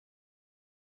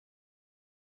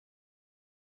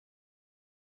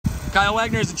Kyle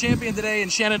Wagner is the champion today in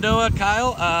Shenandoah.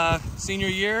 Kyle, senior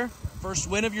year, first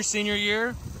win of your senior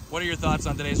year. What are your thoughts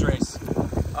on today's race?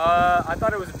 I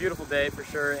thought it was a beautiful day for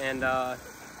sure, and I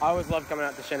always love coming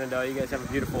out to Shenandoah. You guys have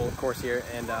a beautiful course here,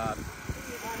 and I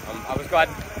was glad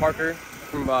Parker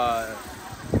from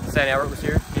St. Albert was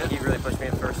here. Yeah. He really pushed me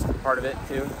in the first part of it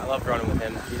too. I loved running with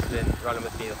him. He's been running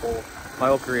with me my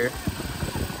whole career.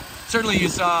 Certainly you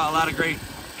saw a lot of great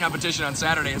competition on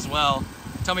Saturday as well.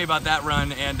 Tell me about that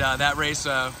run and that race,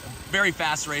 very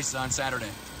fast race on Saturday.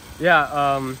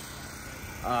 Yeah,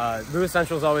 Lewis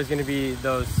Central is always going to be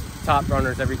those top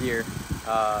runners every year.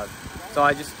 So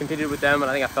I just competed with them,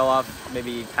 and I think I fell off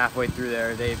maybe halfway through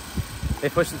there. They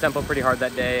pushed the tempo pretty hard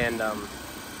that day, and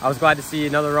I was glad to see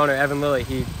another runner, Evan Lilly.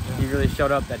 He really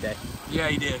showed up that day. Yeah,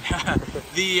 he did.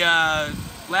 The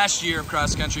last year of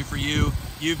cross country for you,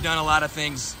 you've done a lot of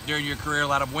things during your career, a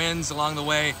lot of wins along the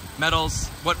way, medals.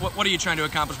 What are you trying to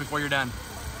accomplish before you're done?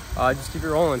 Just keep it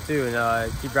rolling too,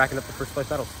 and keep racking up the first place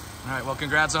medals. All right, well,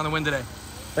 congrats on the win today.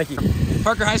 Thank you.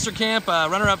 Parker Heisterkamp,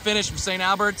 runner-up finish from St.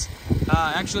 Albert.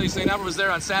 Actually, St. Albert was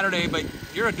there on Saturday, but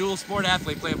you're a dual sport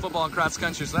athlete playing football and cross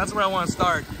country, so that's where I want to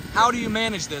start. How do you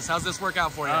manage this? How's this work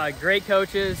out for you? Great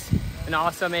coaches, an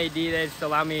awesome AD. They just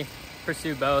allow me to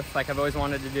pursue both like I've always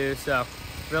wanted to do, so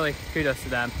really kudos to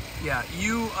them. Yeah,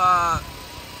 you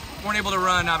weren't able to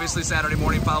run, obviously, Saturday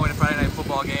morning following a Friday night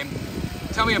football game.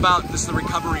 Tell me about the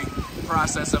recovery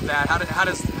process of that.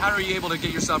 How are you able to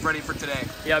get yourself ready for today?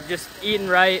 Yeah, just eating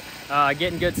right,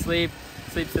 getting good sleep.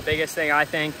 Sleep's the biggest thing, I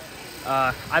think.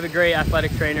 I have a great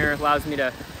athletic trainer, allows me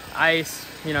to ice,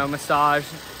 massage,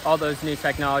 all those new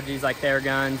technologies like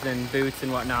Theraguns and boots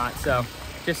and whatnot. So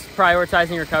just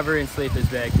prioritizing recovery and sleep is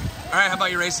big. All right, how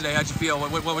about your race today? How'd you feel?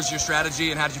 What was your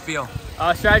strategy and how'd you feel?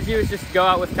 Strategy was just to go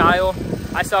out with Kyle.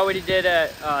 I saw what he did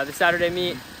at the Saturday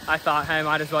meet. I thought, hey, I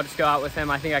might as well just go out with him.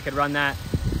 I think I could run that.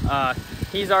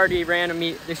 He's already ran a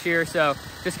meet this year, so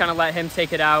just kind of let him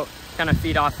take it out, kind of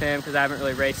feed off him because I haven't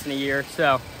really raced in a year.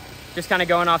 So just kind of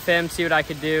going off him, see what I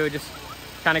could do. Just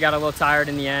kind of got a little tired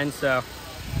in the end, so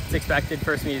it's expected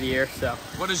first meet of the year. So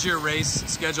what does your race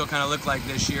schedule kind of look like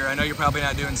this year? I know you're probably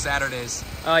not doing Saturdays.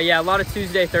 Yeah, a lot of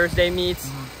Tuesday, Thursday meets,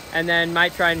 and then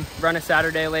might try and run a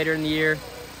Saturday later in the year.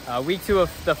 Week 2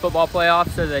 of the football playoffs,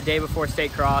 so the day before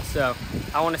state cross, so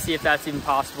I want to see if that's even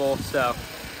possible, so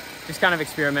just kind of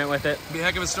experiment with it. It'd be a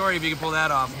heck of a story if you can pull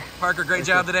that off. Parker, great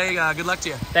job today. Good luck to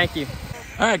you. Thank you.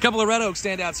 All right, a couple of Red Oak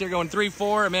standouts here going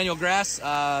 3-4. Emmanuel Grass.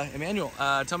 Emmanuel,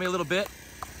 tell me a little bit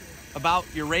about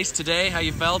your race today, how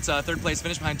you felt. Third place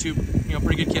finish behind two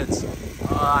pretty good kids.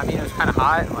 I mean, it was kind of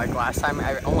hot. Like last time,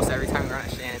 almost every time we run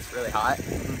at Shan, it's really hot.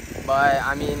 But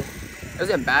I mean, it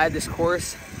wasn't bad. This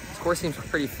course seems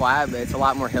pretty flat, but it's a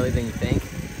lot more hilly than you think.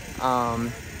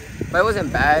 But it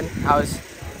wasn't bad. I was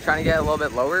trying to get a little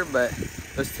bit lower, but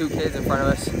those two kids in front of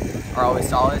us are always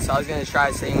solid. So I was going to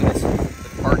try staying with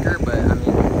Parker, but I mean,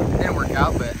 it didn't work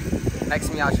out. But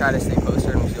next meet, I'll try to stay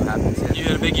closer and we'll see what happens. Yeah. You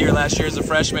had a big year last year as a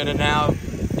freshman, and now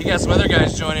you got some other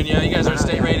guys joining you. You guys are a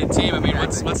state-rated team. I mean,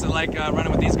 what's it like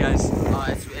running with these guys?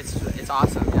 It's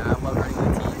awesome. Yeah, I love running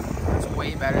with the team. It's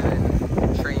way better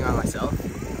than training by myself.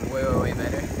 Way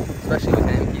better. Especially with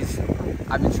him.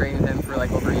 I've been training with him for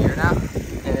like over a year now,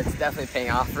 and it's definitely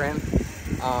paying off for him.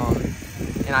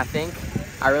 And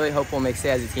I really hope we'll make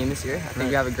state as a team this year. I think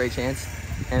we have a great chance.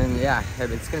 And yeah,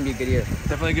 it's going to be a good year.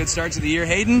 Definitely a good start to the year.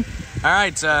 Hayden, all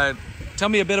right, tell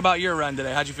me a bit about your run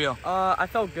today. How'd you feel? I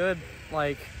felt good.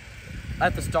 Like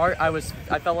at the start, I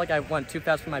felt like I went too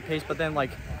fast for my pace, but then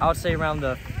like I would say around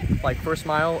the first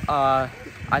mile,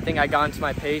 I think I got into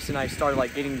my pace and I started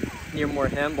like getting near more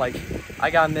him. Like I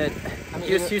got him at,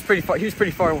 he was pretty far. He was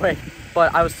pretty far away,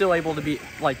 but I was still able to be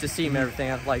to see him and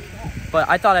everything. But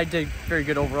I thought I did very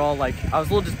good overall. Like I was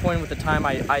a little disappointed with the time.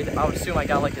 I would assume I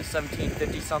got like a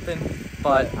 17:50 something,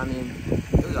 but I mean,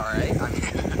 it was all right. I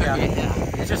mean, yeah.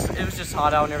 It was just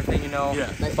hot out and everything,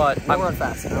 Yeah. But we'll run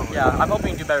fast. I'm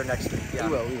hoping to do better next week. Yeah.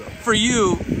 We will. For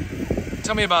you,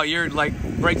 tell me about your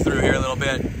breakthrough here a little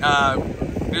bit.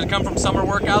 Did it come from summer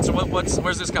workouts, or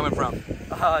where's this coming from?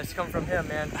 It's coming from him,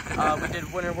 man. We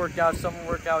did winter workouts, summer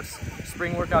workouts,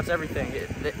 spring workouts, everything.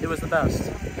 It was the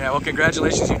best. Yeah, well,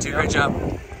 congratulations, you two. Great job.